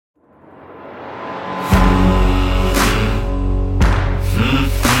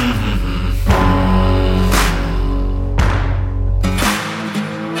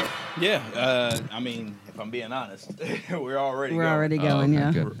I mean, if I'm being honest, we're already going.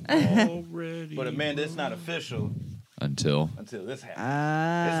 Yeah. Good. Already. But Amanda, it's not official Until this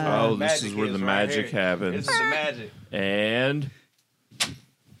happens. This is where the magic happens. This is the magic. And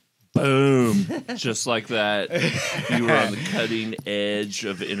boom. Just like that. You were on the cutting edge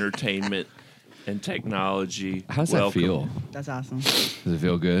of entertainment and technology. how does that feel? That's awesome. Does it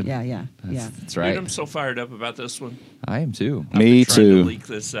feel good? Yeah. That's right. Dude, I'm so fired up about this one. I am too. Me Trying to leak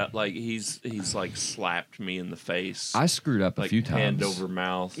this out. Like he's like slapped me in the face. I screwed up a like few times. hand over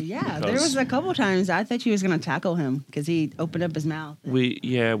mouth. Yeah, there because was a couple times I thought you was gonna tackle him because he opened up his mouth.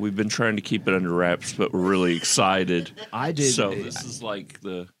 we've been trying to keep it under wraps, but we're really excited. I did. So this is like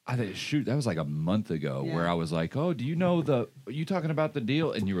the I think that was like a month ago Yeah. where I was like, "Oh, do you know are you talking about the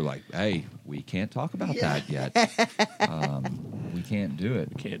deal?" And you were like, "Hey, we can't talk about that yet. We can't do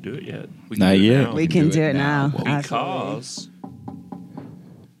it." can't do it yet. We Not can do it yet. now. We can do it now. Because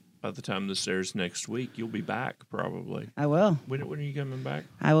by the time this airs next week, you'll be back probably. I will. When are you coming back?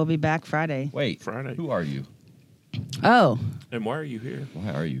 I will be back Friday. Wait, Friday. who are you? Oh. And why are you here?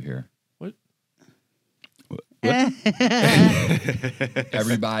 Why are you here? What?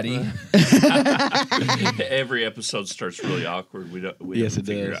 Everybody. Every episode starts really awkward. We Yes, haven't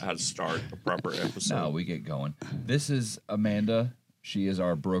it figured does. out how to start a proper episode. No, we get going. This is Amanda. She is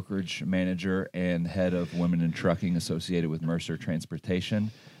our brokerage manager and head of Women in Trucking associated with Mercer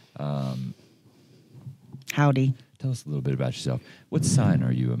Transportation. Howdy. Tell us a little bit about yourself. What sign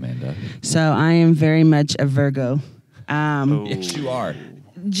are you, Amanda? So I am very much a Virgo. Oh, Yes, you are.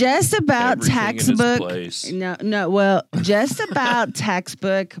 Just about Everything in its textbook. place. No. Well, just about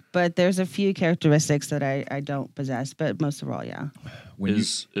textbook, but there's a few characteristics that I don't possess, but most of all, yeah. When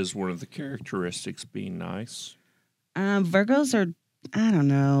is one of the characteristics being nice? Virgos are, I don't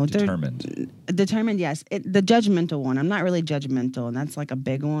know. you determined. Determined, yes. The judgmental one. I'm not really judgmental, and that's like a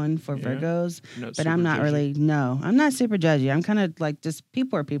big one for Yeah. Virgos. You're not But super I'm not judgy? really, no. I'm not super judgy. I'm kind of like just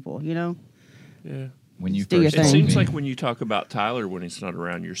people are people, you know? Yeah. When you Do your first It thing. told seems me, like when you talk about Tyler when he's not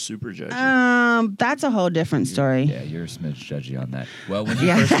around, you're super judgy. That's a whole different story. yeah, you're a smidge judgy on that. Well, when you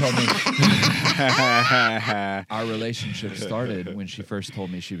Yeah. first told me our relationship started when she first told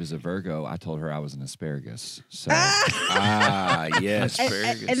me she was a Virgo, I told her I was an asparagus. So Yes.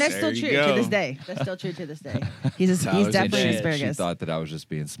 And that's still There you true to go. this day. That's still true to this day. He's Tyler's definitely an dead. she asparagus. thought that I was just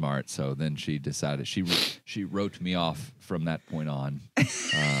being smart. So then she decided she wrote me off from that point on,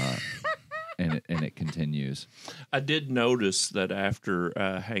 and it continues. I did notice that after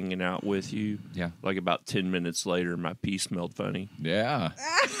hanging out with you, Yeah. like about 10 minutes later, my pee smelled funny. Yeah.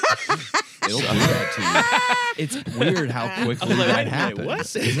 It'll do that to you. It's weird how quickly like, that wait a minute, happens,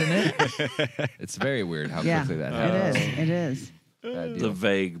 what? isn't it? It's very weird how Yeah, quickly that it happens. is. It is. Bad The deal.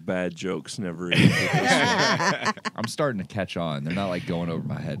 vague bad jokes never end. I'm starting to catch on. They're not like going over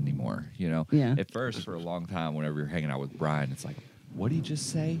my head anymore. You know. Yeah. At first, for a long time, whenever you're hanging out with Brian, it's like, what did he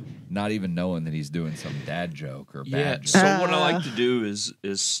just say? Not even knowing that he's doing some dad joke or Yeah. bad So joke. what I like to do is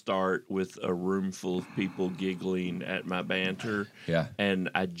start with a room full of people giggling at my banter. Yeah. And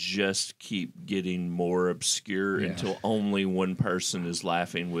I just keep getting more obscure Yeah. until only one person is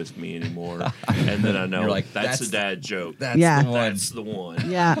laughing with me anymore. And then I know You're like, that's that's a dad joke. That's Yeah. the one. That's the one.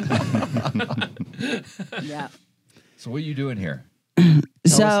 Yeah. Yeah. So what are you doing here? Tell us a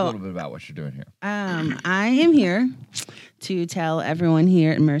So little bit about what you're doing here. I am here to tell everyone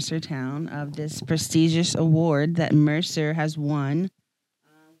here at Mercer Town of this prestigious award that Mercer has won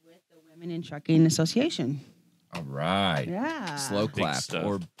with the Women in Trucking Association. All right. Yeah. Slow Big clap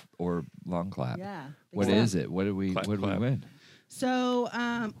stuff. or long clap. Yeah. What is it? What did we Clap, what did we clap. win? So,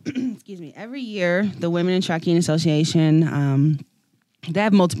 excuse me. Every year, the Women in Trucking Association, they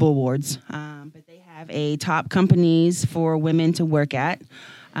have multiple awards, but they have a top companies for women to work at.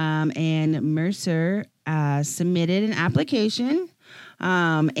 And Mercer submitted an application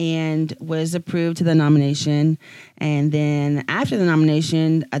and was approved to the nomination. And then after the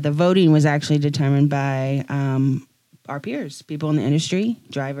nomination, the voting was actually determined by our peers, people in the industry,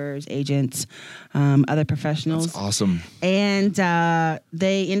 drivers, agents, other professionals. That's awesome. And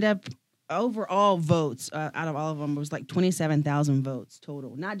they end up overall votes out of all of them was like 27,000 votes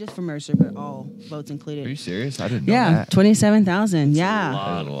total, not just for Mercer, but all votes included. Are you serious? I didn't know Yeah, that. 27,000. A Yeah.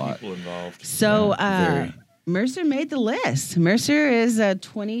 lot That's a of lot. people involved. So very. Mercer made the list. Mercer is a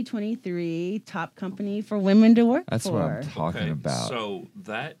 2023 top company for women to work That's for. what I'm talking Okay, about. So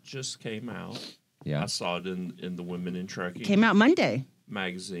that just came out. yeah. I saw it in the Women in Trucking Came out Monday.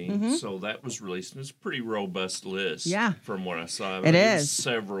 magazine. So that was released, and it's a pretty robust list. Yeah. From what I saw. It is.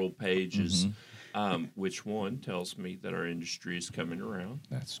 Several pages, which one tells me that our industry is coming around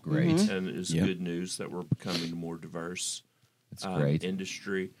That's great. Mm-hmm. and is Yep. good news that we're becoming more diverse That's great.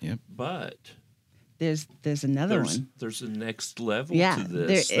 industry. Yep. But There's another one. there's a next level Yeah, to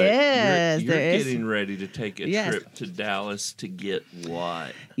this. there is. You're There is. getting ready to take a Yes. trip to Dallas to get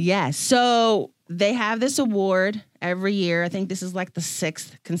what? Yes. So they have this award every year. I think this is like the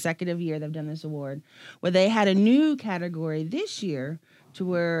 6th consecutive year they've done this award, where they had a new category this year to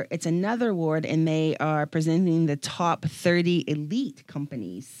where it's another award, and they are presenting the top 30 elite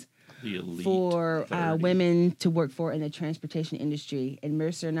companies The elite for 30. women to work for in the transportation industry. And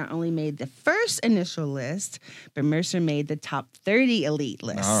Mercer not only made the first initial list, but Mercer made the top 30 elite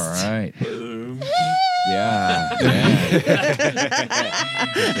list. All right. Boom. Yeah.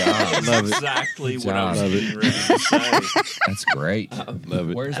 yeah. Good job. Love it. Exactly Good what I was job. getting ready to say. That's great. Love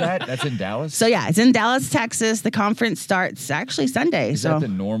it. Where's that? That's in Dallas? So yeah, it's in Dallas, Texas. The conference starts actually Sunday. Is so that the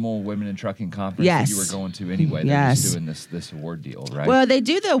normal Women in Trucking conference Yes. that you were going to anyway? They're Yes. just doing this award deal, right? well, they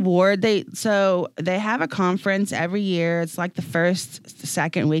do the award. They have a conference every year. It's like the first,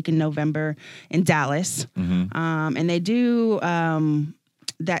 second week in November in Dallas, and they do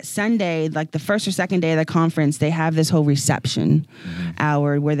that Sunday, like the first or second day of the conference. They have this whole reception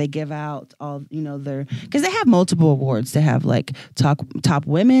hour where they give out all their because they have multiple awards. They have like top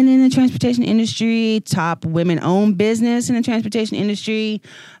women in the transportation industry, top women-owned business in the transportation industry,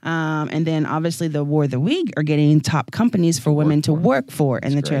 and then obviously the award that we are getting top companies for women to work for in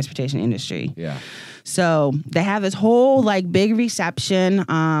the great. transportation industry. yeah. So they have this whole like big reception.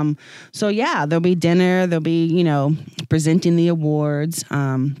 So yeah, there'll be dinner. There'll be presenting the awards.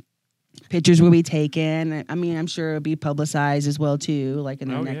 Pictures will be taken. I mean, I'm sure it'll be publicized as well too. Like in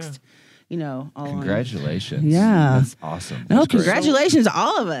the Oh, yeah. next, all on- Congratulations. Yeah. That's awesome. No, That's great. congratulations, to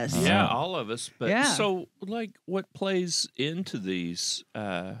all of us. Yeah, all of us. But Yeah. so, like, what plays into these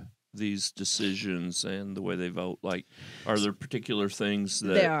decisions and the way they vote? Like, are there particular things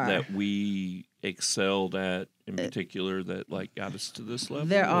There are. that we excelled at in particular that like got us to this level?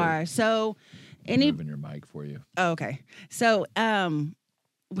 There or- are. So I'm any moving your mic for you. oh, okay. So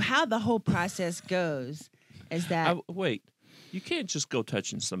how the whole process goes is that Wait, you can't just go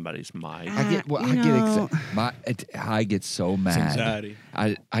touching somebody's mic. I get so mad. anxiety.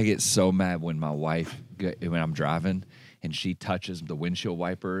 I get so mad when my wife when I'm driving and she touches the windshield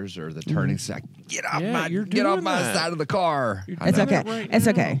wipers or the turning signal. Get off Yeah, my you're get off doing my that. side of the car. I it's know. okay. right It's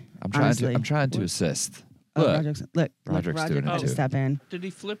now. okay. I'm trying honestly. to I'm trying to assist. Oh, Look, Look, Roderick's Roger doing it had to too. step in. Did he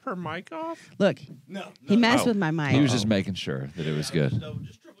flip her mic off? Look, No. he messed Oh. with my mic. he was just making sure that it was good.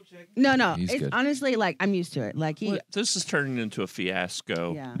 Just triple check. No. He's It's good. honestly like I'm used to it. Like he, What? This is turning into a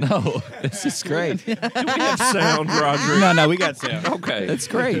fiasco. yeah. No, this is great. Do we have sound, Roger? No, we got sound. Okay. That's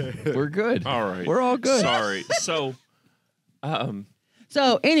great. We're good. All right. We're all good. Sorry. So,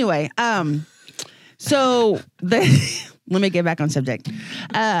 So anyway, so the let me get back on subject.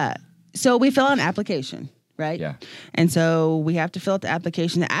 So we fill out an application, right? Yeah. And so we have to fill out the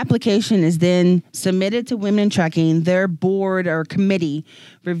application. The application is then submitted to Women in Trucking. Their board or committee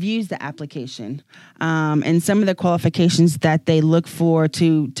reviews the application, and some of the qualifications that they look for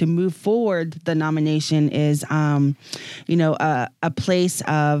to move forward the nomination is, a place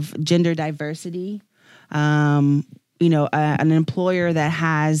of gender diversity. An employer that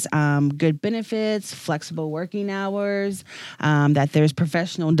has good benefits, flexible working hours, that there's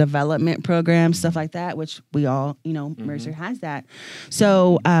professional development programs, stuff like that, which we all, Mercer has that.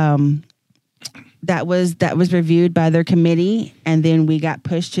 So that was reviewed by their committee, and then we got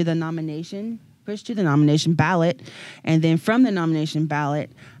pushed to the nomination ballot, and then from the nomination ballot,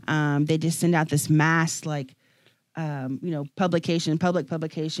 they just send out this mass public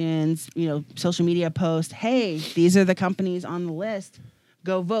publications, social media posts. Hey, these are the companies on the list.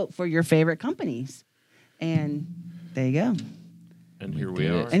 Go vote for your favorite companies. And there you go. and here We we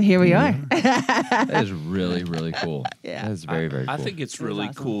did are. it. And here we are. That is really, really cool. Yeah. That is very, very cool. I think it's It was really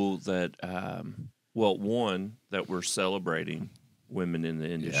awesome. cool that, one, that we're celebrating women in the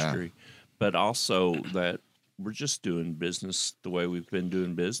industry, but also that we're just doing business the way we've been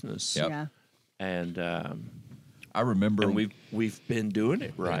doing business. Yep. Yeah. And I remember we've been doing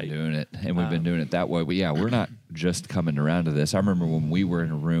it been right. doing it, and we've been doing it that way. But yeah, we're not just coming around to this. I remember when we were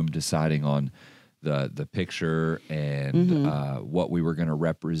in a room deciding on the picture and what we were going to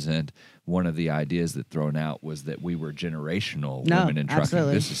represent. One of the ideas that thrown out was that we were generational No, women in trucking.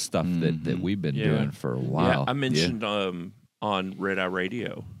 absolutely. This is stuff that we've been Yeah. doing for a Yeah, while. I mentioned on Red Eye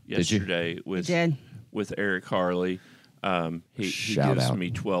Radio Did you? yesterday did. with Eric Harley. He Shout gives out.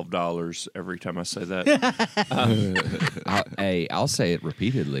 me $12 every time I say that. I'll say it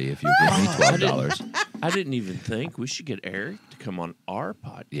repeatedly if you give me $12. I didn't even think we should get Eric to come on our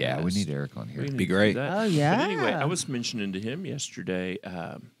podcast. Yeah, we need Eric on here. We need Be to do great. that. Oh, yeah. But anyway, I was mentioning to him yesterday.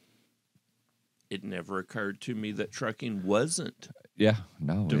 it never occurred to me that trucking wasn't Yeah,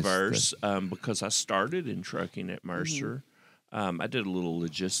 no, it's diverse because I started in trucking at Mercer. I did a little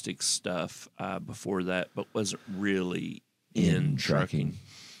logistics stuff before that, but wasn't really in trucking.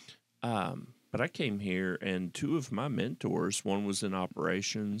 But I came here, and two of my mentors, one was in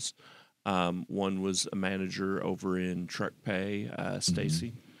operations, one was a manager over in Truck Pay,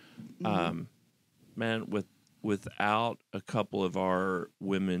 Stacy. Man, without a couple of our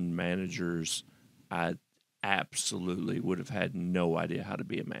women managers, I absolutely would have had no idea how to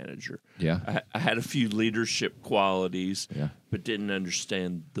be a manager. Yeah. I had a few leadership qualities, Yeah. but didn't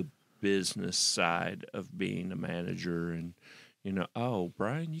understand the business side of being a manager. And, oh,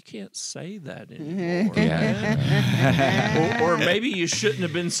 Brian, you can't say that anymore. Yeah. or maybe you shouldn't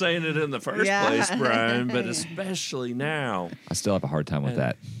have been saying it in the first Yeah. place, Brian, but especially now. I still have a hard time with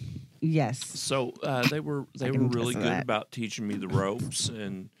that. Yes. So they were can really attest to good that. about teaching me the ropes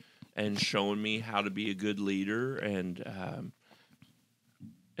and showing me how to be a good leader. And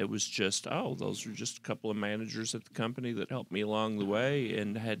it was just, those were just a couple of managers at the company that helped me along the way,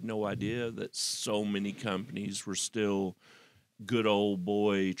 and had no idea that so many companies were still good old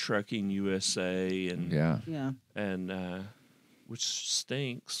boy Trucking USA and Yeah. which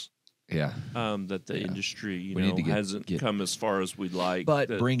stinks. Yeah. That the industry, We need to hasn't come as far as we'd like. But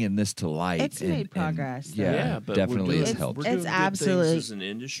that- bringing this to light, It's made progress, though. Yeah, but definitely we're has doing, helped. We're It's doing good absolutely- things as an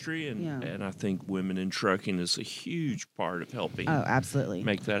industry, and Yeah. and I think women in trucking is a huge part of helping Oh, absolutely.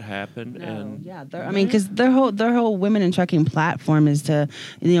 make that happen. No, and yeah, I mean, because their whole women in trucking platform is to,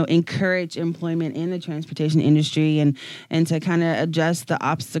 encourage employment in the transportation industry and to kind of adjust the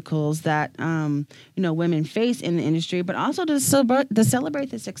obstacles that women face in the industry, but also to celebrate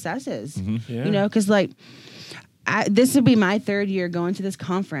the successes. Yeah. Because this would be my third year going to this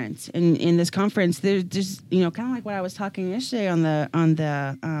conference, and in this conference, there's just kind of like what I was talking yesterday on the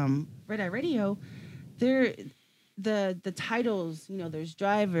Red Eye Radio. The titles, there's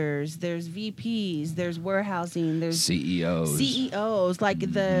drivers, there's VPs, there's warehousing, there's CEOs. Like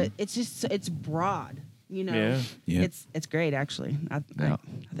it's broad. Yeah. It's great actually. I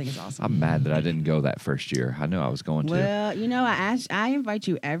think it's awesome. I'm mad that I didn't go that first year. I knew I was going to. Well, I invite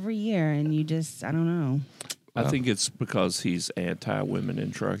you every year, and you just I don't know. I think it's because he's anti-women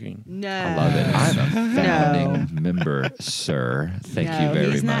in trucking. No, I love it. I'm a founding member, sir. Thank you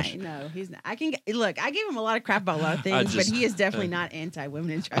very he's much. No, he's not. I give him a lot of crap about a lot of things, but he is definitely not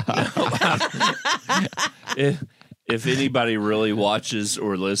anti-women in trucking. If anybody really watches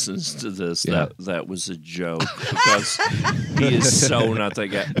or listens to this, that was a joke, because he is so not that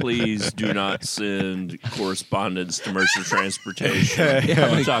guy. Please do not send correspondence to Mercer Transportation.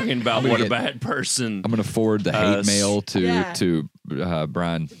 I'm talking about what a bad person. I'm going to forward the hate mail to Brian.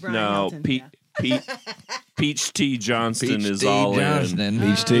 Brian No, Hilton, Peach T. Johnston Peach is T. all Johnston. in.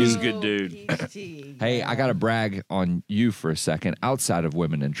 Peach T. He's a good dude. Peach tea. Hey, I got to brag on you for a second outside of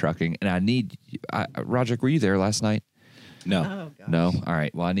women in trucking, and I need Roger. Were you there last night? No. Oh, gosh. No? All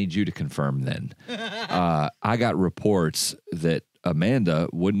right. Well, I need you to confirm then. I got reports that Amanda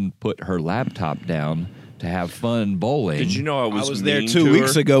wouldn't put her laptop down to have fun bowling. Did you know I I was was there mean 2 to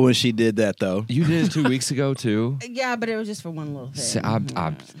weeks her? ago when she did that, though. You did it 2 weeks ago, too? Yeah, but it was just for one little thing.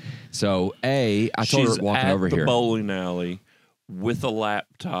 So, I told She's her walking at over the here. bowling alley with a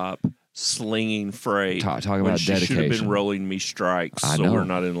laptop, slinging freight. Talking when about she should have dedication. been rolling me strikes, I so know. we're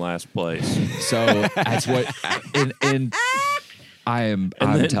not in last place. So, that's what... And I'm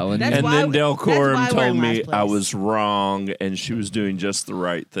then- telling you. That's And why then we- Del that's why Corum we're told in me last place. I was wrong, and she was doing just the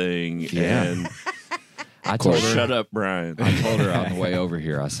right thing. Yeah. And I told her... shut up, Brian. I told her on the way over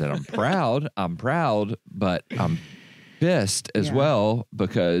here, I said, I'm proud, but I'm pissed as Yeah. well,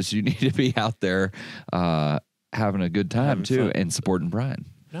 because you need to be out there having a good time, Having too, fun. and supporting Brian.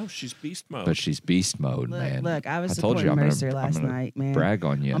 No, she's beast mode. But she's beast mode, man. Look, I was told you supporting I'm gonna- Mercer I'm last gonna night, man. brag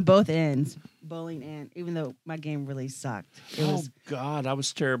on you. On both ends, bowling and even though my game really sucked. It oh was God, I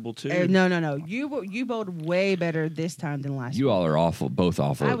was terrible too. no. You bowled way better this time than last. You week. all are awful, both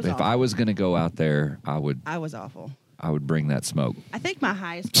awful. I was If awful. I was going to go out there, I would awful. bring that smoke. I think my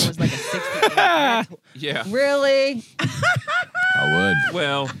highest score was like a 68. That's- Yeah. Really? I would.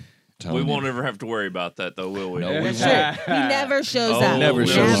 Well, Telling we you. won't ever have to worry about that, though, will we? No, we That's true. He never shows Oh, up. Never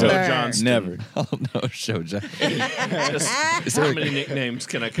shows Will up. Johnston. Never. Oh, no, show Jack. How many nicknames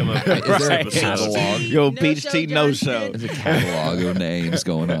can I come up with? Is there a this episode? catalog? Yo, No Peach show, T, no show. Johnston. There's a catalog of names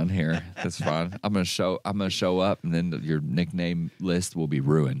going on here. That's fine. I'm gonna show up, and then your nickname list will be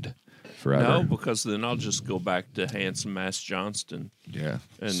ruined forever. No, because then I'll just go back to Handsome Mass Johnston, Yeah.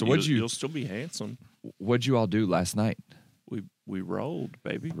 and So you'll still be handsome. what'd you all do last night? We we rolled,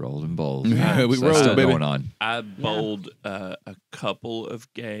 baby. Rolled and bowled. Yeah, we So that's rolled, still baby. going on. I bowled a couple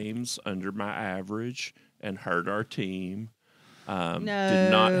of games under my average and hurt our team. Did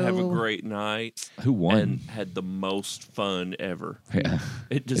not have a No. great night. Who won? And had the most fun ever. Yeah.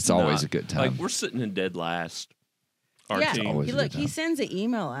 It just It's always not- a good time. Like we're sitting in dead last. Our Yeah, team. always he, a look, good he time. sends an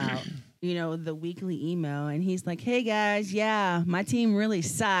email out, the weekly email, and he's like, "Hey guys, yeah, my team really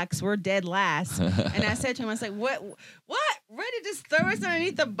sucks. We're dead last." And I said to him, "I was like, what? Ready to just throw us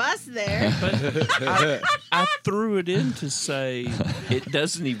underneath the bus there?" I threw it in to say it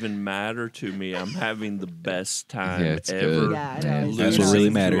doesn't even matter to me. I'm having the best time Yeah, it's ever. good. Yeah, it man. always That's is. what really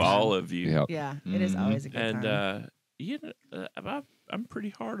Losing to matters. all of you. Yep. Yeah, it is always a good And time. I'm pretty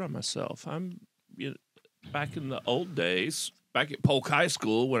hard on myself. Back in the old days, back at Polk High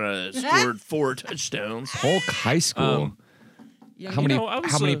School when I scored 4 touchdowns. Polk High School. Yeah, how you many? know, I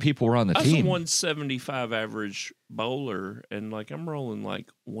was How many a- people were on the I was a team? 175 average bowler, and like I'm rolling like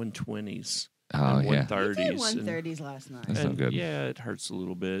 120s Oh and yeah. You did 130s. 130s last night. That's not And good. yeah, it hurts a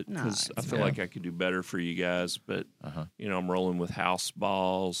little bit Nah, because I it's feel fine. like I could do better for you guys, but Uh-huh. I'm rolling with house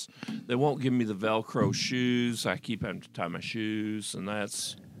balls. They won't give me the Velcro shoes. I keep having to tie my shoes, and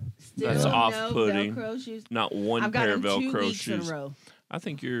that's Still off-putting. No Velcro shoes. not one I've got pair of them 2 Velcro weeks in shoes. a row. I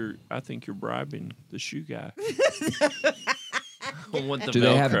think you're bribing the shoe guy. I want the Do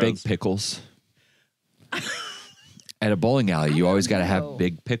they have big Velcros. pickles? At a bowling alley, you always got to know. have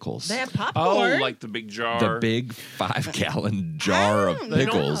big pickles. They have Oh, popcorn. like the big jar. The big 5-gallon jar of don't They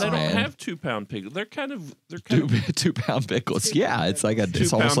pickles, don't man. have 2-pound pickles. They're kind of 2-pound pickles. Yeah, it's like it's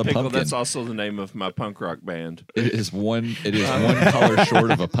 2-pound almost a pickle. pumpkin. That's also the name of my punk rock band. It is one color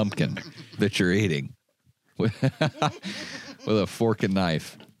short of a pumpkin that you're eating with a fork and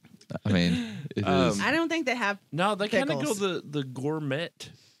knife. I mean, it is. I don't think they have. No, they kind of go Pickles. the gourmet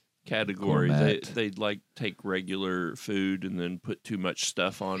category. Gourmet. They like take regular food and then put too much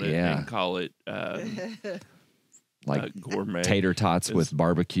stuff on it Yeah. and call it like gourmet. tater tots It's- with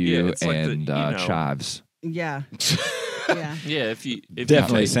barbecue yeah, it's like the, and you know- chives. Yeah. Yeah. Yeah, if you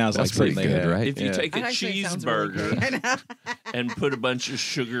Definitely take, sounds That's like pretty something good, like that. right? if you Yeah. take a Actually, it sounds really cheeseburger good. I know. and put a bunch of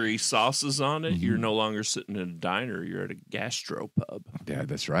sugary sauces on it, Mm-hmm. you're no longer sitting in a diner. You're at a gastropub. Yeah,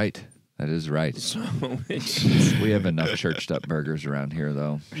 that's right. That is right. So We have enough churched up burgers around here,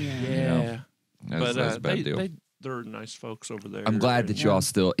 though. yeah, That's, that's a bad deal. they're nice folks over there. I'm glad that you all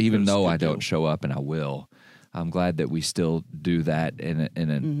still, even That's a though good I don't deal. show up, and I will. I'm glad that we still do that in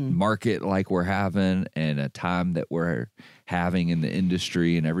a market like we're having, and a time that we're having in the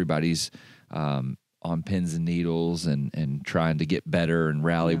industry, and everybody's on pins and needles and trying to get better and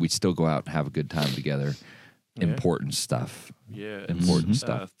rally. We still go out and have a good time together. Yeah. Important stuff. Yeah, Important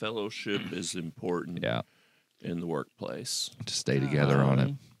stuff. Fellowship is important. Yeah, In the workplace, to stay together on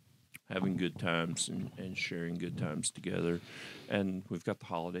it. having good times and sharing good times together, and we've got the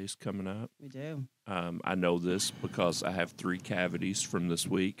holidays coming up. We do. I know this because I have 3 cavities from this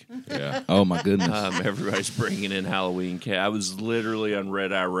week. Yeah. Oh my goodness. Everybody's bringing in Halloween. I was literally on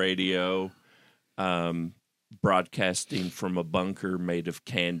Red Eye Radio, broadcasting from a bunker made of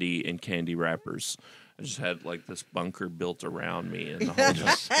candy and candy wrappers. I just had like this bunker built around me, and the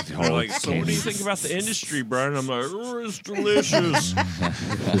whole they're like, "So what do you think about the industry, Brian?" I'm like, "Oh, it's delicious."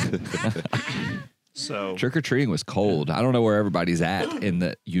 So Trick or treating was cold. I don't know where everybody's at in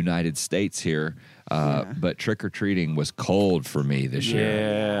the United States here, but trick or treating was cold for me this year.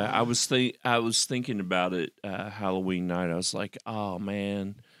 yeah, I was thinking about it Halloween night. I was like, "Oh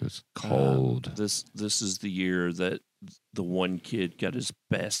man, It was cold. this is the year that the one kid got his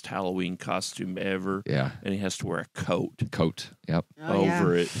best Halloween costume ever, Yeah. and he has to wear a coat Coat. Yep. Oh, yeah.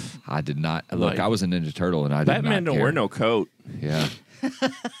 over it. I did not look. Like- I was a Ninja Turtle, and I did Batman not don't care. wear no coat. Yeah.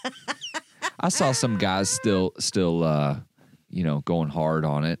 I saw some guys still, going hard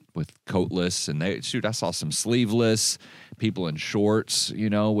on it with coatless, and I saw some sleeveless people in shorts,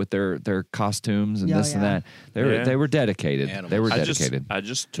 with their costumes and Yeah, this and yeah. that. They were dedicated. Animals. They were I dedicated. I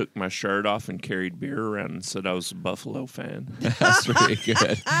just took my shirt off and carried beer around and said I was a Buffalo fan. That's pretty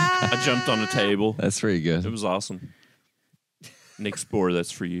good. I jumped on a table. That's pretty It good. was awesome. Nick Spore,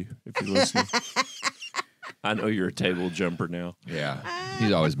 that's for you if you're listening. I know you're a table jumper now. Yeah.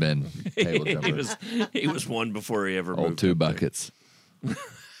 He's always been table jumper. he was one before he ever Old moved 2 up there. buckets.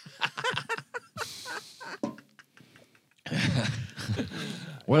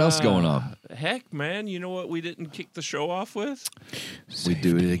 What else going on? Heck, man, you know what we didn't kick the show off with? We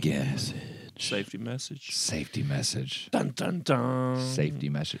do it again. Safety message. Safety message. Dun dun dun. Safety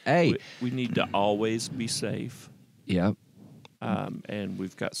message. Hey. We need to always be safe. Yep. And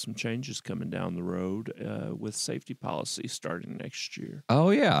we've got some changes coming down the road with safety policy starting next year.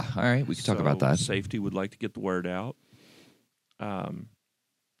 Oh yeah. All right. We can talk about So that. Safety would like to get the word out.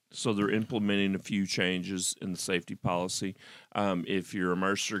 So they're implementing a few changes in the safety policy. If you're a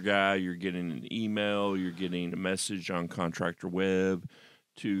Mercer guy, you're getting an email, you're getting a message on Contractor Web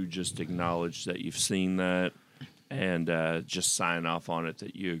to just acknowledge that you've seen that and just sign off on it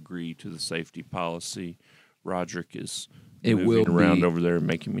that you agree to the safety policy. Roderick is moving around over there and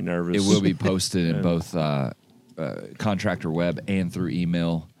making me nervous. It will be posted in both Contractor Web and through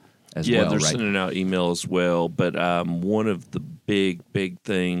email as well. Yeah, they're sending out email as well. But one of the big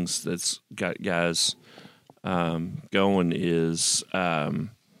things that's got guys going is for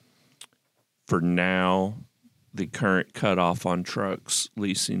now, the current cutoff on trucks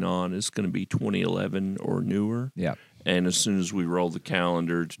leasing on is going to be 2011 or newer. Yeah. And as soon as we roll the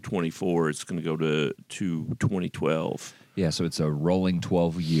calendar to 24, it's going to go to 2012. Yeah, so it's a rolling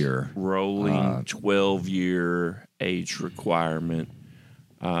 12-year. Rolling 12-year age requirement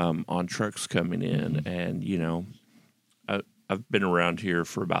on trucks coming in. And, you know, I've been around here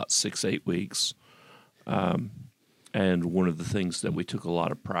for about 6-8 weeks. And one of the things that we took a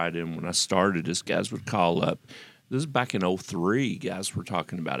lot of pride in when I started is guys would call up. This is back in 2003. Guys were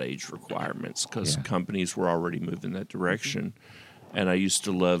talking about age requirements because companies were already moving that direction. And I used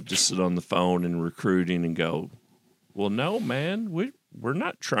to love to sit on the phone and recruiting and go, well, no, man, we're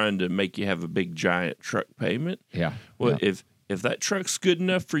not trying to make you have a big, giant truck payment. Yeah. Well, if that truck's good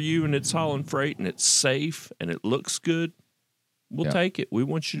enough for you and it's hauling freight and it's safe and it looks good, we'll take it. We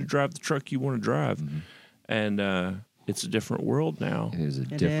want you to drive the truck you want to drive. Mm-hmm. And it's a different world now. It is a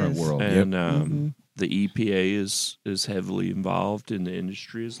different world. And the EPA is heavily involved in the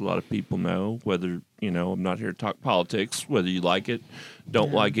industry, as a lot of people know. Whether, you know, I'm not here to talk politics, whether you like it,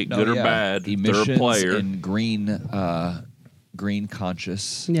 don't like it, good or bad, emissions they're a player. And green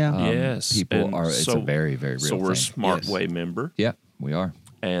conscious yes. people and are, it's a very, very real thing. So we're a SmartWay member. Yeah, we are.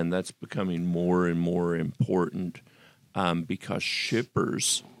 And that's becoming more and more important because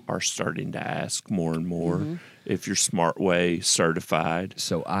shippers are starting to ask more and more if you're SmartWay certified.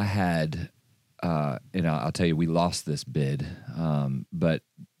 So I had, and I'll tell you, we lost this bid, but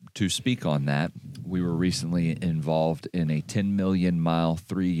to speak on that, we were recently involved in a 10 million mile,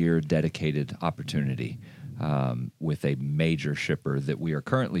 3-year dedicated opportunity with a major shipper that we are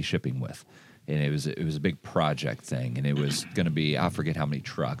currently shipping with. And it was a big project thing, and it was going to be, I forget how many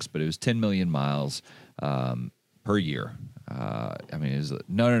trucks, but it was 10 million miles per year. I mean, it was,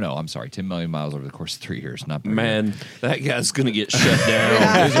 no, I'm sorry, 10 million miles over the course of 3 years, not per Man, year. that guy's going to get shut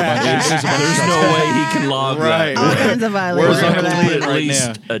down. There's no way he can log that. All kinds of We're violations. going to have to put at right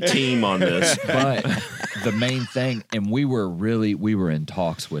least a team on this. But the main thing, and we were in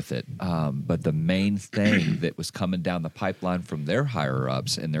talks with it, but the main thing that was coming down the pipeline from their higher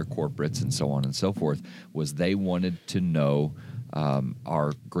ups and their corporates and so on and so forth was they wanted to know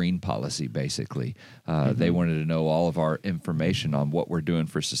our green policy, basically. They wanted to know all of our information on what we're doing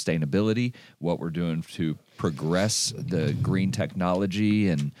for sustainability, what we're doing to progress the green technology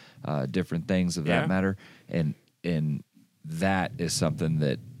and different things of that matter. And that is something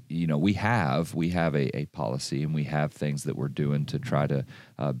that, you know, we have a policy, and we have things that we're doing to try to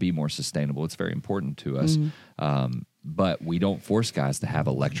be more sustainable. It's very important to us. But we don't force guys to have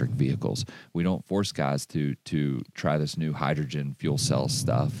electric vehicles. We don't force guys to try this new hydrogen fuel cell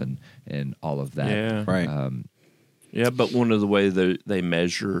stuff and all of that. Yeah. Right. But one of the ways they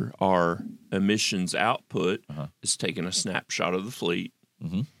measure our emissions output is taking a snapshot of the fleet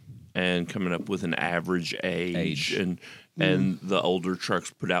and coming up with an average age. And the older trucks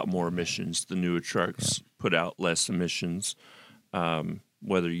put out more emissions. The newer trucks put out less emissions.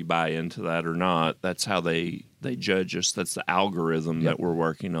 Whether you buy into that or not, that's how they judge us. That's the algorithm that we're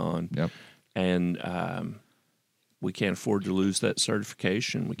working on. Yep. And we can't afford to lose that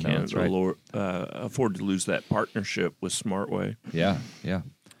certification. We can't afford to lose that partnership with SmartWay. Yeah.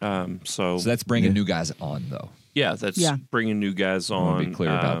 So that's bringing new guys on, though. Yeah, that's bringing new guys on. I want to be clear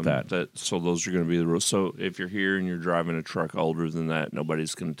about that. So those are going to be the rules. So if you're here and you're driving a truck older than that,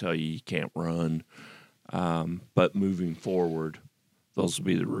 nobody's going to tell you can't run. But moving forward, those will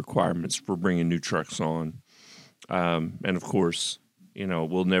be the requirements for bringing new trucks on. And of course, you know,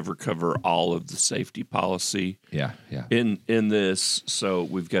 we'll never cover all of the safety policy in this. So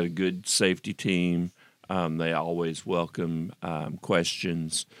we've got a good safety team. They always welcome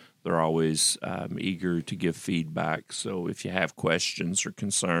questions. They're always eager to give feedback. So if you have questions or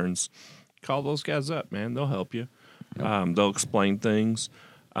concerns, call those guys up, man. They'll help you. They'll explain things.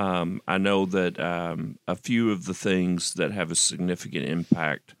 I know that a few of the things that have a significant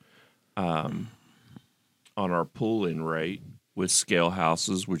impact on our pull-in rate with scale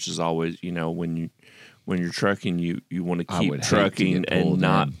houses, which is always, you know, when you're trucking, you want to keep trucking and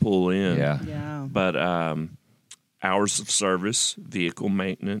not pull in. Yeah. But hours of service, vehicle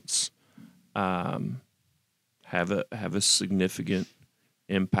maintenance, have a significant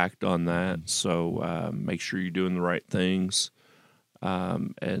impact on that. So make sure you're doing the right things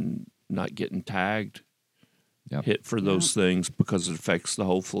and not getting tagged, hit for those things because it affects the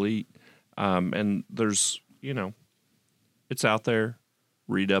whole fleet. And there's, it's out there.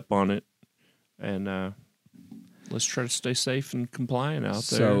 Read up on it, and let's try to stay safe and compliant out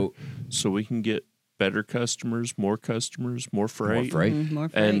there so we can get better customers, more freight. More freight.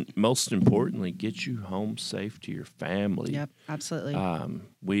 And most importantly, get you home safe to your family. Yep, absolutely.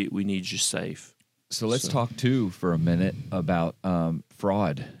 We need you safe. So let's talk too for a minute about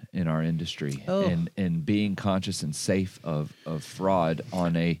fraud in our industry and being conscious and safe of fraud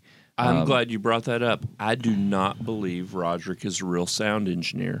on a. I'm glad you brought that up. I do not believe Roderick is a real sound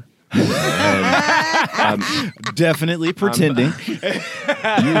engineer. Definitely pretending.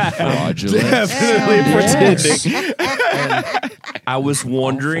 Fraudulent. Definitely pretending. I was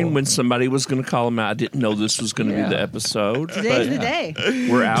wondering when somebody was going to call him out. I didn't know this was going to be the episode. Today's the day.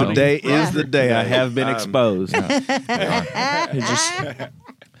 We're out. Today is the day. I have been exposed.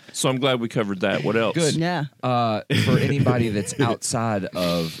 So I'm glad we covered that. What else? Good. Yeah. For anybody that's outside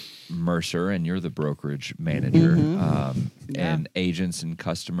of Mercer and you're the brokerage manager and agents and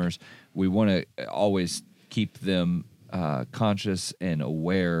customers, we want to always keep them conscious and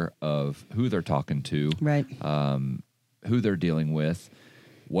aware of who they're talking to, Right. who they're dealing with,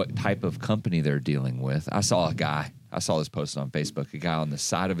 what type of company they're dealing with. I saw this posted on Facebook. A guy on the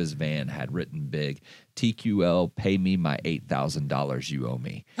side of his van had written big, TQL, pay me my $8,000 you owe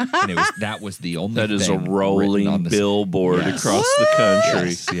me. And that was the only That thing is a rolling billboard Yes. across the country.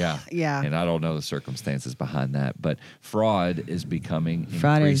 Yes, yeah. Yeah. And I don't know the circumstances behind that, but fraud is becoming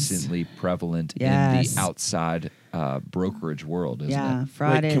Fraud is- increasingly prevalent Yes. in the outside brokerage world, isn't Yeah. it?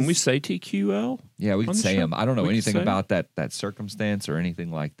 Fraud Wait, is. can we say TQL? Yeah, we on can the say show? them. I don't know We can anything say 'em? about that circumstance or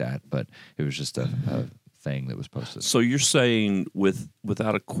anything like that, but it was just a thing that was posted. So you're saying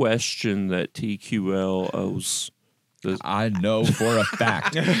without a question that TQL owes the I know for a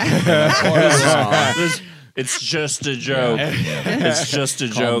fact. It's just a joke. It's just a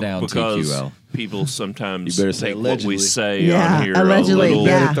Calm joke down, because TQL. people sometimes You better say take what we allegedly. say Yeah, on here allegedly, a little,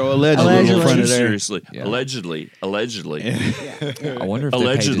 yeah. Throw allegedly Allegedly. in front too of there. seriously. Yeah. Allegedly. I wonder if they paid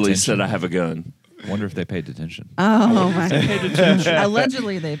Allegedly attention. said I have a gun. I wonder if they paid attention. Oh my! Paid attention.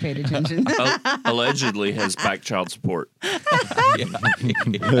 Allegedly, they paid attention. Allegedly has back child support.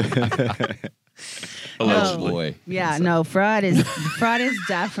 Oh, Allegedly. boy. Yeah, no, fraud is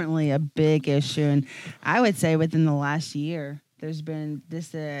definitely a big issue, and I would say within the last year, there's been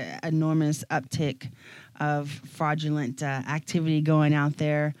this enormous uptick of fraudulent activity going out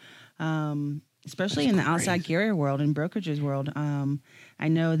there, especially in the outside carrier world and brokerages world. I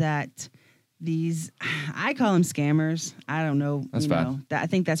know that these, I call them scammers. I don't know. That's fine. I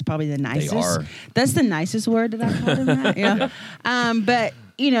think that's probably the nicest. are. That's the nicest word that I call them. That, yeah. But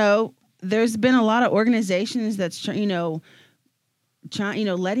there's been a lot of organizations that's letting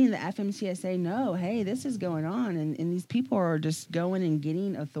the FMCSA know, hey, this is going on, and these people are just going and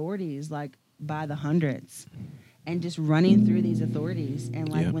getting authorities like by the hundreds, and just running through these authorities, and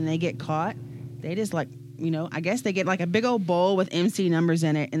when they get caught, they just I guess they get like a big old bowl with MC numbers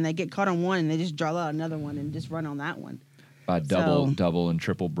in it, and they get caught on one, and they just draw out another one and just run on that one. By double and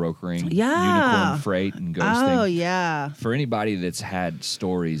triple brokering, Yeah. unicorn freight and ghosting. Oh yeah. For anybody that's had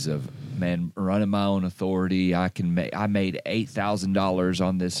stories of, man, running my own authority, I made $8,000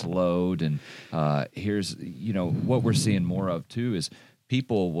 on this load, and here's what we're seeing more of too is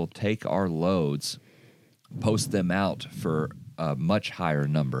people will take our loads, post them out for a much higher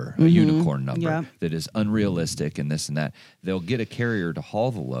number, a unicorn number that is unrealistic and this and that. They'll get a carrier to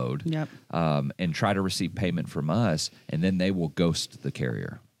haul the load and try to receive payment from us, and then they will ghost the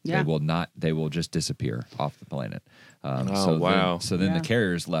carrier. Yeah. They will just disappear off the planet. Wow. So then the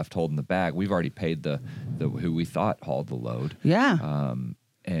carrier's left holding the bag. We've already paid the who we thought hauled the load. Yeah.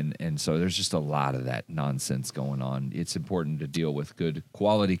 And so there's just a lot of that nonsense going on. It's important to deal with good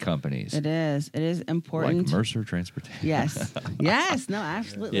quality companies. It is. It is important. Like Mercer Transportation. Yes. Yes. No,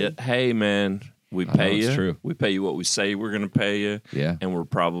 absolutely. Yeah. Hey, man, we pay you. it's true. We pay you what we say we're going to pay you. Yeah. And we're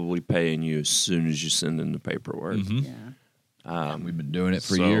probably paying you as soon as you send in the paperwork. Mm-hmm. Yeah. We've been doing it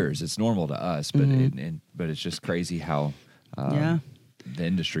for So- years. It's normal to us, but but it's just crazy how the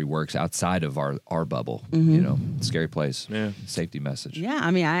industry works outside of our bubble. Scary place. Yeah. Safety message. Yeah,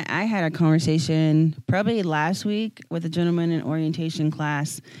 I mean, I had a conversation probably last week with a gentleman in orientation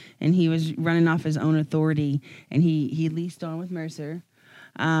class, and he was running off his own authority, and he leased on with Mercer,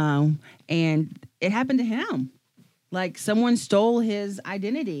 and it happened to him. Like someone stole his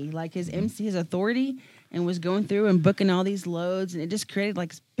identity, like his MC, his authority, and was going through and booking all these loads, and it just created like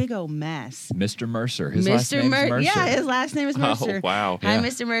this big old mess. Mr. Mercer. His last name's Mercer. Yeah, his last name is Mercer. Oh, wow. Hi, Yeah.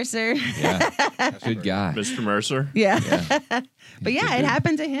 Mr. Mercer. Yeah. Good guy. Mr. Mercer. Yeah. Yeah. But yeah, it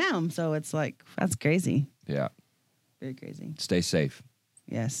happened to him. So it's like, that's crazy. Yeah. Very crazy. Stay safe.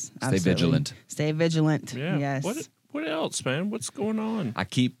 Yes. Stay absolutely. vigilant. Stay vigilant. Yeah. Yes. What else, man? What's going on? I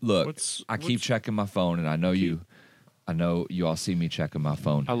keep What's- checking my phone, and I know you all see me checking my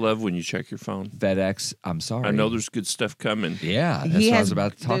phone. I love when you check your phone. FedEx. I'm sorry. I know there's good stuff coming. Yeah, that's what I was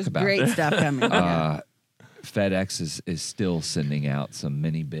about to talk there's about. great stuff coming. Yeah. FedEx is still sending out some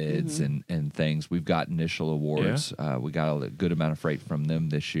mini bids and things. We've got initial awards. We got a good amount of freight from them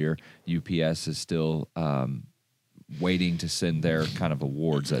this year. UPS is still waiting to send their kind of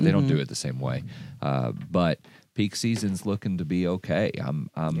awards. They don't do it the same way, but peak season's looking to be okay.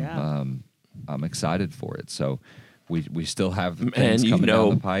 I'm excited for it. So we still have things coming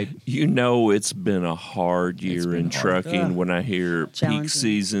down the pipe. You know it's been a hard year in trucking Ugh. when I hear Challenging. peak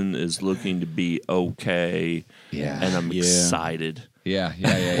season is looking to be okay. Yeah. And I'm excited. Yeah.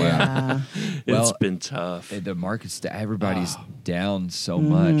 It's Well, been tough. The market's everybody's down so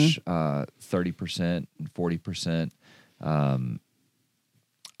much, 30% and 40%.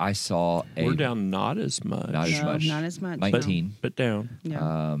 I saw We're down not as much. Not as No, much. not as much. 19. But down.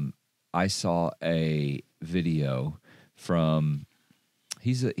 Yeah. I saw a video from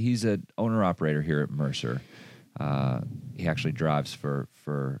he's an owner operator here at Mercer. He actually drives for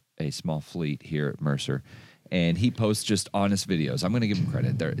a small fleet here at Mercer, and he posts just honest videos. I'm going to give him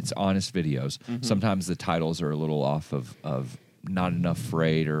credit. It's honest videos. Sometimes the titles are a little off of not enough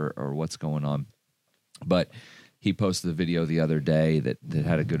freight or what's going on, but he posted a video the other day that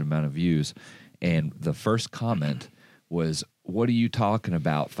had a good amount of views, and the first comment was, "What are you talking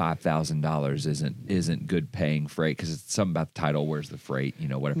about? $5,000 isn't good paying freight," because it's something about the title. Where's the freight?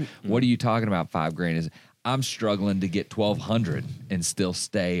 Whatever. What are you talking about? $5,000 is. I'm struggling to get 1,200 and still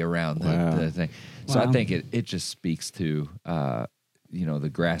stay around the thing. So I think it just speaks to the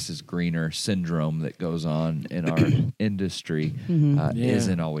grass is greener syndrome that goes on in our industry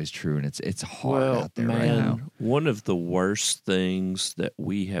isn't always true, and it's hard out there right now. One of the worst things that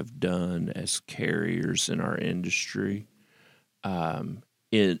we have done as carriers in our industry, in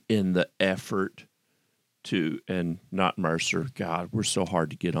the effort to, and not Mercer, God, we're so hard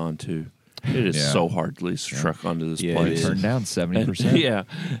to get onto. It is so hard to lease a truck onto this place. Turned down 70%. Yeah,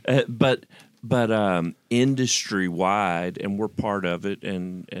 but industry wide, and we're part of it,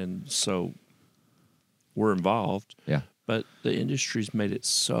 and so we're involved. Yeah. But the industry's made it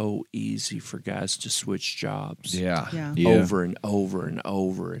so easy for guys to switch jobs. Yeah. Over and over and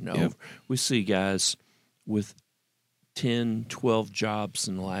over and over. We see guys with 10, 12 jobs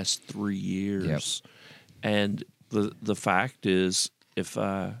in the last 3 years. And the fact is, if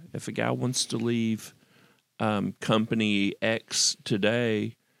a guy wants to leave company X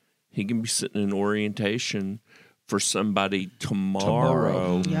today, he can be sitting in orientation for somebody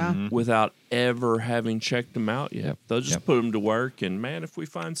tomorrow. Without ever having checked them out yet. They'll just put them to work, and man, if we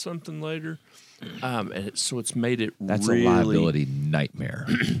find something later, and so it's made it That's really, a liability nightmare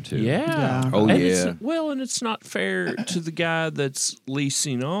too. Yeah. Oh, and yeah. and it's not fair to the guy that's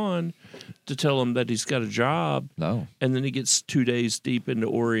leasing on to tell him that he's got a job. No. And then he gets 2 days deep into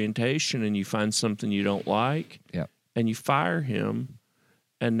orientation, and you find something you don't like, and you fire him,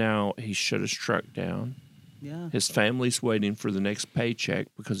 and now he's shut his truck down. Yeah. His family's waiting for the next paycheck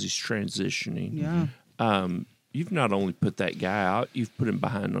because he's transitioning. Yeah. You've not only put that guy out, you've put him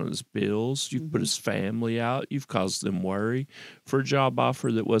behind on his bills. You've put his family out. You've caused them worry for a job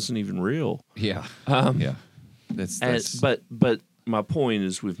offer that wasn't even real. Yeah. That's But my point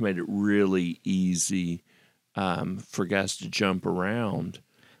is, we've made it really easy for guys to jump around.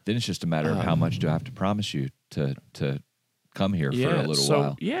 Then it's just a matter of how much do I have to promise you to come here for a little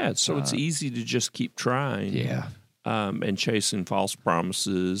while. Yeah, so it's easy to just keep trying. Yeah. And chasing false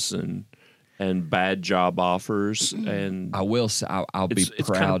promises and bad job offers, and I will say I'll be it's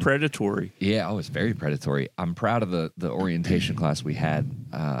proud. kind of predatory. Yeah, it's very predatory. I'm proud of the orientation class we had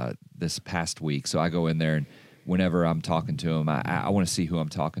this past week. So I go in there, and whenever I'm talking to them, I want to see who I'm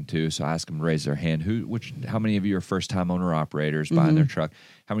talking to. So I ask them to raise their hand. How many of you are first time owner operators buying their truck?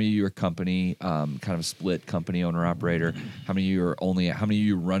 How many of you are company, kind of a split company owner operator? How many of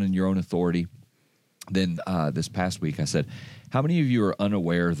you are running your own authority? then this past week I said, how many of you are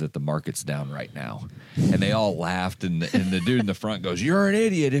unaware that the market's down right now? And they all laughed, and the dude in the front goes, "You're an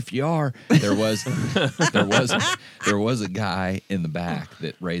idiot if you are." There was a guy in the back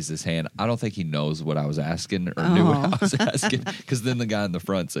that raised his hand. I don't think he knows what I was asking or knew what I was asking, because then the guy in the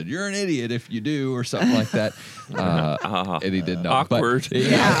front said, "You're an idiot if you do," or something like that. And he didn't know. Awkward. But,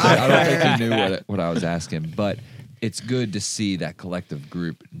 I don't think he knew what I was asking, but it's good to see that collective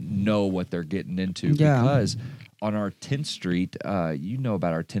group know what they're getting into, because on our 10th Street, you know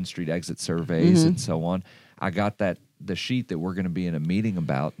about our 10th Street exit surveys and so on. I got the sheet that we're going to be in a meeting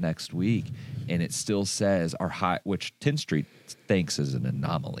about next week, and it still says which 10th Street thinks is an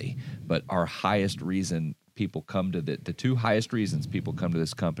anomaly, but our highest reason people come to the two highest reasons people come to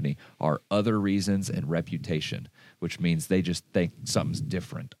this company are other reasons and reputation, which means they just think something's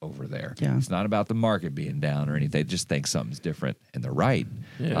different over there. Yeah. It's not about the market being down or anything. They just think something's different, and they're right.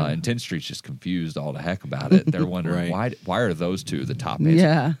 Yeah. And 10th Street's just confused all the heck about it. They're wondering, why are those two the top names?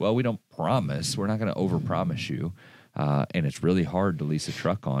 Yeah. Well, we don't promise. We're not going to overpromise you. And it's really hard to lease a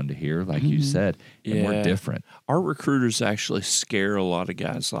truck on to here, like you said. And we're different. Our recruiters actually scare a lot of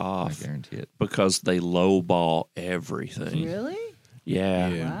guys off. I guarantee it. Because they lowball everything. Really? Yeah.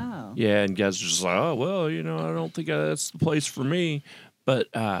 Wow. Yeah, and guys are just like, oh, well, I don't think that's the place for me. But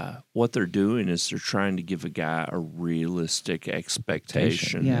what they're doing is they're trying to give a guy a realistic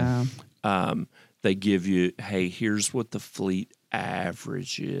expectation. Yeah. They give you, hey, here's what the fleet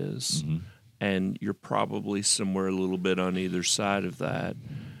average is. And you're probably somewhere a little bit on either side of that.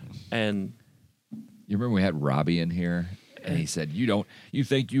 And You remember we had Robbie in here, and he said, you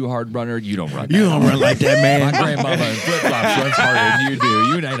think you hard runner, you don't run. You don't run like that, My man. grandmama in flip-flops runs harder than you do.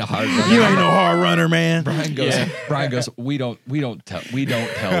 You ain't a hard runner. You ain't no hard runner, man. Brian goes, we don't tell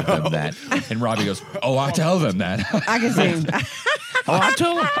them that. And Robbie goes, oh, I tell them that. I can see him. I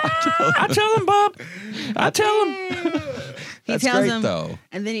tell him, Bob. I tell him. He That's tells great, him, though.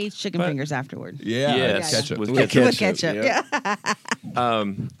 and then he eats chicken fingers afterward. Yeah, Yes, ketchup. with With ketchup. Yeah. Yeah.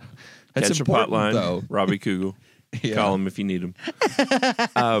 That's Ketchup important, hotline, though. Robbie Kugel. Yeah. Call him if you need him.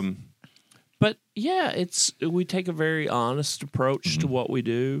 But yeah, we take a very honest approach to what we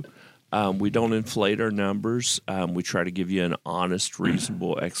do. We don't inflate our numbers. We try to give you an honest,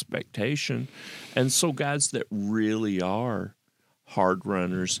 reasonable expectation. And so guys that really are hard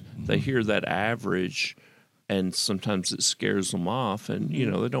runners, they hear that average, and sometimes it scares them off. And,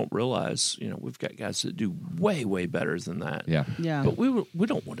 they don't realize, we've got guys that do way, way better than that. Yeah. Yeah. But we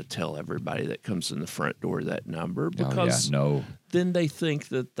don't want to tell everybody that comes in the front door that number, because No. then they think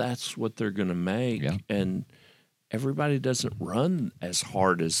that that's what they're going to make. Yeah. And everybody doesn't run as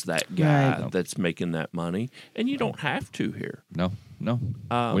hard as that guy Right. that's making that money. And you don't have to here. No.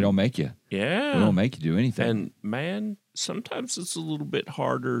 We don't make you. Yeah. We don't make you do anything. And man, sometimes it's a little bit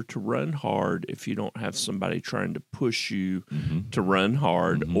harder to run hard if you don't have somebody trying to push you to run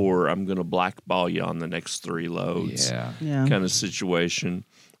hard, or I'm going to blackball you on the next 3 loads. Yeah. Yeah. Kind of situation.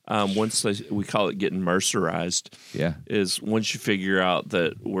 Once we call it getting Mercerized. Yeah. Is once you figure out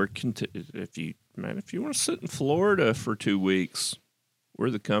that if you want to sit in Florida for 2 weeks, we're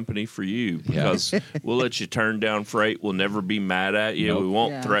the company for you, because we'll let you turn down freight. We'll never be mad at you. Nope. We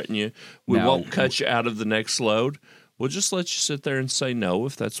won't Yeah. threaten you. We Now- won't cut you out of the next load. We'll just let you sit there and say no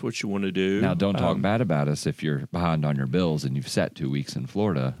if that's what you want to do. Now, don't talk bad about us if you're behind on your bills and you've sat 2 weeks in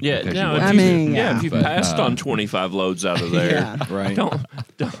Florida. Yeah, because no, you if wanted you, to. yeah. if you But, passed on 25 loads out of there, Yeah. Right.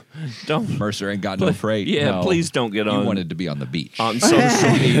 don't. Mercer ain't got no freight. Yeah, No. please don't get You on wanted to be on the beach. on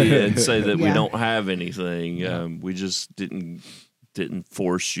social media and say that we Yeah. don't have anything. We just didn't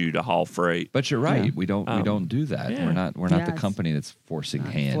force you to haul freight. But you're right. Yeah. We don't do that. yeah. We're not the Yes. company that's forcing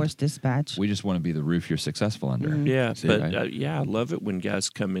hand. Forced dispatch. We just want to be the roof you're successful under. Yeah, See, but right? I love it when guys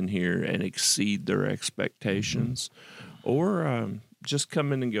come in here and exceed their expectations, or just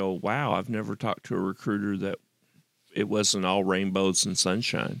come in and go, "Wow, I've never talked to a recruiter that it wasn't all rainbows and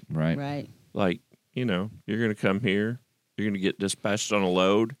sunshine." Right. Right. Like, you're going to come here, you're going to get dispatched on a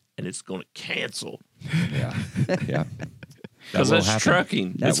load, and it's going to cancel. Yeah. Yeah. Because will that's happen.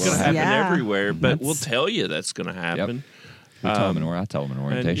 trucking. That That's will going to happen happen. everywhere, but we'll tell you that's going to happen. I tell them in And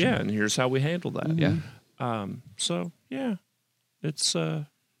orientation. yeah, and here's how we handle that. Yeah. So yeah, it's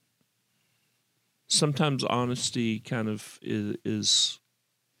sometimes honesty kind of is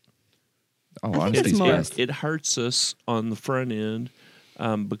Oh, think honesty's it's more- best. it hurts us on the front end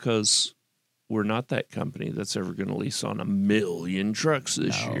because we're not that company that's ever going to lease on 1 million trucks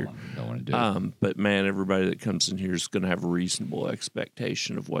this year. Don't want to do it. But man, everybody that comes in here is going to have a reasonable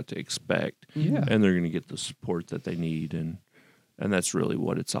expectation of what to expect, Yeah. and they're going to get the support that they need, and that's really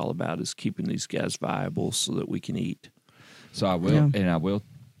what it's all about, is keeping these guys viable so that we can eat. So I will, Yeah. and I will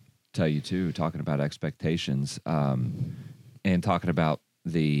tell you too, talking about expectations, and talking about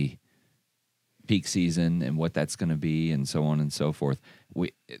the peak season and what that's going to be, and so on and so forth.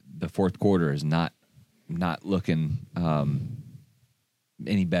 The fourth quarter is not looking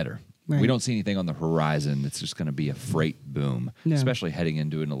any better. Right. We don't see anything on the horizon that's just going to be a freight boom, No. especially heading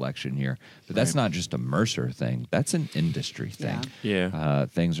into an election year. But that's not just a Mercer thing; that's an industry thing. Yeah.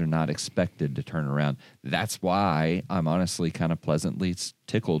 Things are not expected to turn around. That's why I'm honestly kind of pleasantly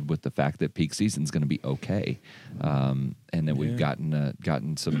tickled with the fact that peak season is going to be okay, and that we've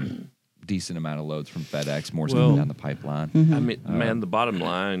gotten some decent amount of loads from FedEx, more coming down the pipeline. I mean, man, the bottom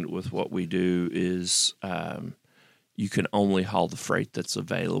line with what we do is you can only haul the freight that's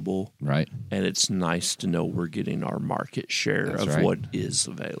available. Right. And it's nice to know we're getting our market share That's of right. what is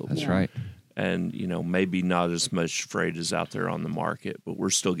available. That's right. And, maybe not as much freight is out there on the market, but we're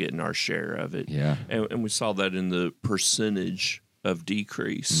still getting our share of it. Yeah. And we saw that in the percentage of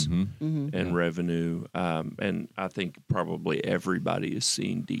decrease in revenue. And I think probably everybody is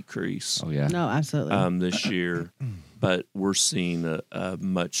seeing decrease Oh yeah. No, absolutely. this year. But we're seeing a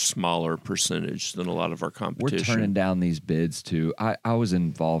much smaller percentage than a lot of our We're competition. turning down these bids too. I was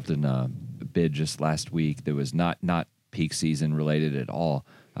involved in a bid just last week that was not peak season related at all.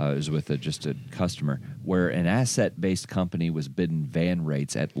 It was with just a customer where an asset-based company was bidding van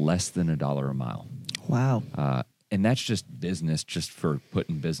rates at less than $1 a mile. Wow. And that's just business, just for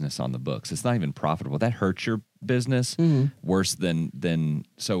putting business on the books. It's not even profitable. That hurts your business worse than.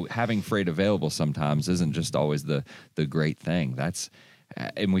 So having freight available sometimes isn't just always the great thing.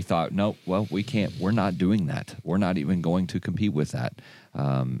 And we thought, no, well, we can't. We're not doing that. We're not even going to compete with that.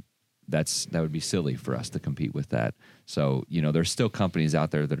 That would be silly for us to compete with that. So there's still companies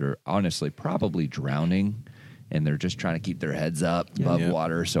out there that are honestly probably drowning. And they're just trying to keep their heads up above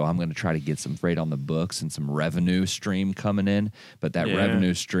water. So I'm going to try to get some freight on the books and some revenue stream coming in. But that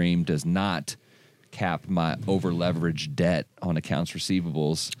revenue stream does not cap my over-leveraged debt on accounts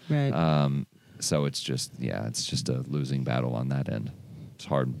receivables. Right. So it's just a losing battle on that end. It's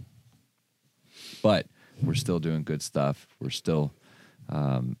hard. But we're still doing good stuff. We're still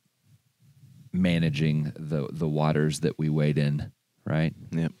managing the waters that we wade in, right?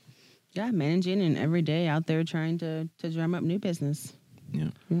 Yep. Yeah, managing and every day out there trying to drum up new business.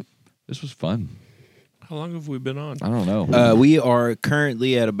 Yeah. This was fun. How long have we been on? I don't know. We are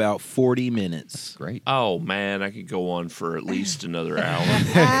currently at about 40 minutes. Great. Oh, man, I could go on for at least another hour. We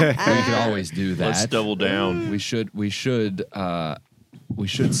could always do that. Let's double down. We should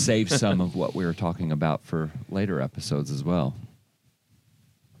save some of what we were talking about for later episodes as well.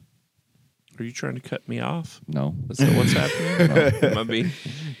 Are you trying to cut me off? No. Is that what's happening?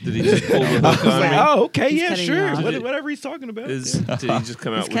 Did he just pull the hook on me? Oh, okay, He's yeah, cutting sure. you off. Whatever he's talking about. Did he just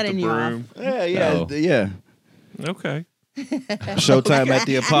come out with the cutting you off. broom? Yeah. Okay. Showtime at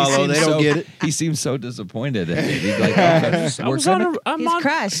the Apollo. They don't get it. He seems so disappointed. He's like, we're He's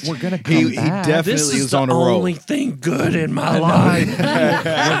crushed. We're gonna come He back. definitely This is was the on a roll. only thing good in my life.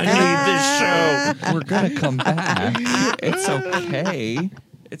 I need this show. We're gonna come back. It's okay.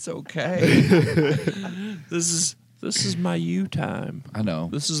 It's okay. This is my you time. I know.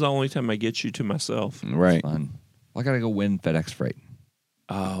 This is the only time I get you to myself. Right. Fun. Well, I gotta go win FedEx Freight.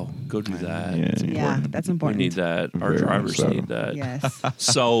 Oh, go do that. Yeah. Yeah, that's We important. need that. Our Very drivers so. need that. Yes.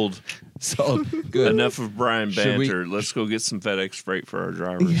 Sold. So good. Enough of Brian Should we- banter. Let's go get some FedEx Freight for our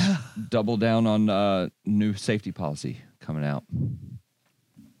drivers. Double down on new safety policy coming out.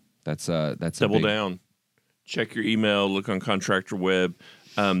 That's a Double big- down. Check your email. Look on Contractor Web.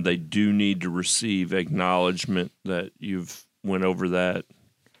 They do need to receive acknowledgement that you've went over that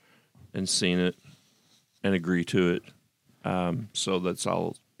and seen it and agree to it. So that's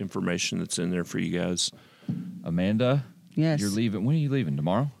all information that's in there for you guys. Amanda. Yes. You're leaving. When are you leaving?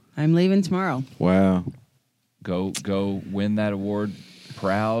 Tomorrow? I'm leaving tomorrow. Wow. Go win that award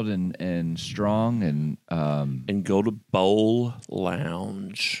proud and strong and And go to Bowl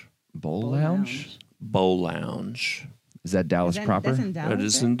Lounge. Bowl Lounge. Bowl Lounge. Is that Dallas proper? That's in Dallas, It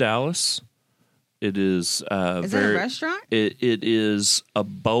is right? in Dallas. It is Is that a very. restaurant? It is a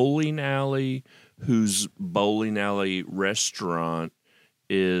bowling alley whose bowling alley restaurant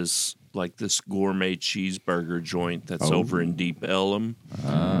is like this gourmet cheeseburger joint that's over in Deep Ellum.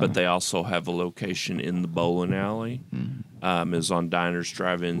 But they also have a location in the bowling alley. Is on Diners,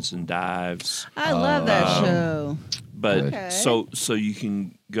 Drive-Ins, and Dives. I love that show. But Okay. so you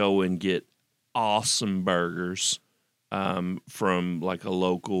can go and get awesome burgers from like a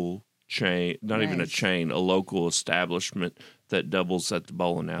local chain, not even a Nice. chain, a local establishment that doubles at the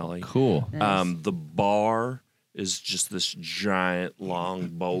bowling alley. Cool. Nice. The bar is just this giant long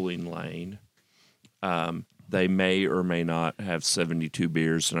bowling lane. They may or may not have 72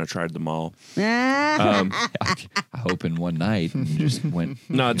 beers, and I tried them all. I hope in one night and just went.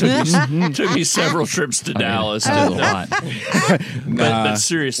 No, it took me several trips to Dallas. I did a lot. But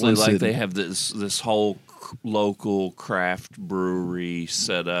seriously, one like city. they have this whole local craft brewery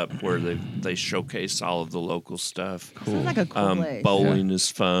set up where they showcase all of the local stuff. Sounds like a cool place. Bowling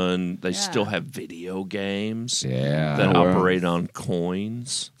is fun. They Yeah. still have video games Yeah, that wow. operate on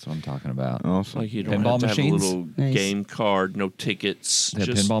coins. that's what I'm talking about. Awesome. Like you don't Pinball have to machines? have a little Nice. game card, no tickets. They have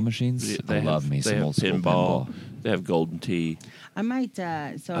just pinball machines. I love me they some have old school pinball. They have Golden Tea. I might.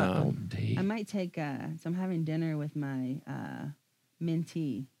 Golden tea. I might take. So I'm having dinner with my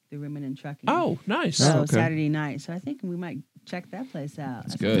mentee, the Women in Trucking. Oh, nice. So okay. Saturday night. So I think we might check that place out.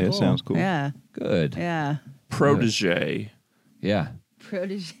 That's That good. Yeah, sounds it sounds cool. Yeah. Good. Yeah. Protege. Yeah,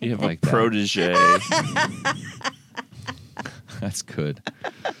 Protege. You have Like a that. protege. that's good.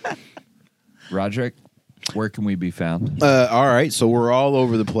 Roderick, where can we be found? All right, so we're all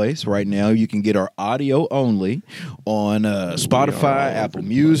over the place right now. You can get our audio only on Spotify, Apple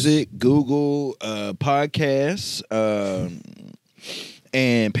Music, Google Podcasts,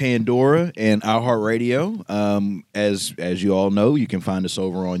 and Pandora and iHeartRadio. As you all know, you can find us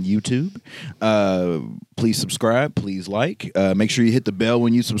over on YouTube. Please subscribe. Please like. Make sure you hit the bell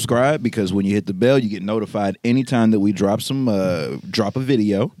when you subscribe, because when you hit the bell, you get notified anytime that we drop a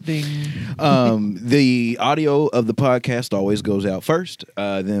video. Ding. The audio of the podcast always goes out first,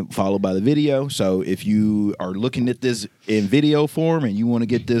 then followed by the video. So if you are looking at this in video form and you want to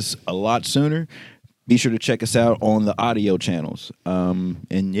get this a lot sooner, be sure to check us out on the audio channels. And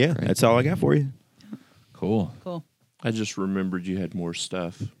yeah, Great. that's all I got for you. Cool. Cool. I just remembered you had more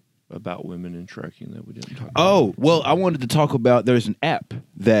stuff about women in trucking that we didn't talk about. Oh, well, I wanted to talk about, there's an app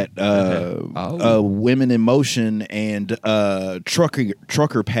that Women in Motion and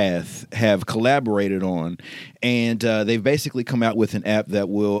Trucker Path have collaborated on. And they've basically come out with an app that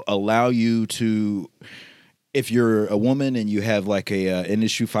will allow you to, if you're a woman and you have like an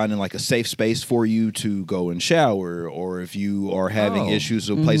issue finding like a safe space for you to go and shower, or if you are having issues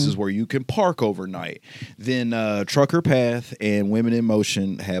of places where you can park overnight, then Trucker Path and Women in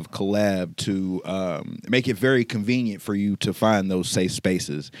Motion have collabed to make it very convenient for you to find those safe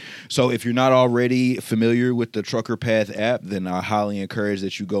spaces. So if you're not already familiar with the Trucker Path app, then I highly encourage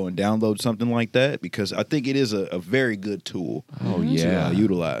that you go and download something like that, because I think it is a very good tool Oh to yeah,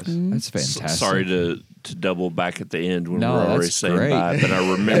 utilize. that's fantastic. Sorry to double back at the end when No, we're already that's saying great. bye, but I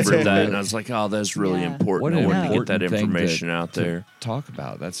remembered That's that and I was like, oh, that's really Yeah. important. What I an wanted to get important that thing information to- out to there. talk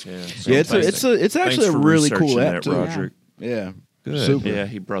about. That's Yeah, Yeah, it's actually a really cool app that, too. Roderick. Yeah, Good. super. Yeah,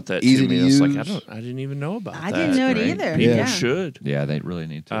 he brought that Easy to me. to I was like, use. I didn't even know about I that. didn't know it Great. either. People Yeah. should. Yeah, they really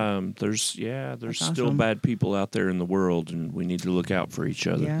need to. There's That's still awesome. bad people out there in the world, and we need to look out for each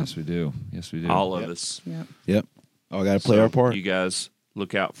other. Yeah. Yes, we do. Yes, we do. All of Yep. us. Yep. Yep. Oh, I got to play So our part You guys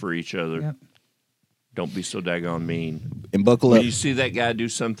look out for each other. Yep. Don't be so daggone mean. and buckle When up. you see that guy do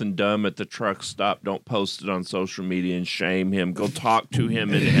something dumb at the truck stop, don't post it on social media and shame him. Go talk to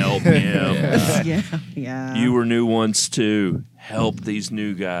him and help him. Yeah, Yeah. Yeah. You were new ones too. Help these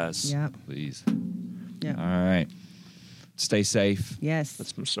new guys. Yep. please. Yep. All right. Stay safe. Yes.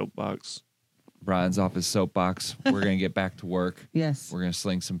 That's my soapbox. Brian's off his soapbox. We're gonna get back to work. Yes. We're gonna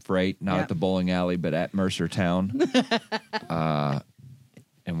sling some freight, not Yep. at the bowling alley, but at Mercertown.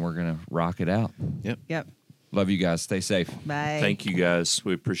 And we're gonna rock it out. Yep. Love you guys. Stay safe. Bye. Thank you guys.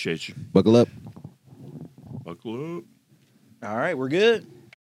 We appreciate you. Buckle up. Buckle up. All right, we're good.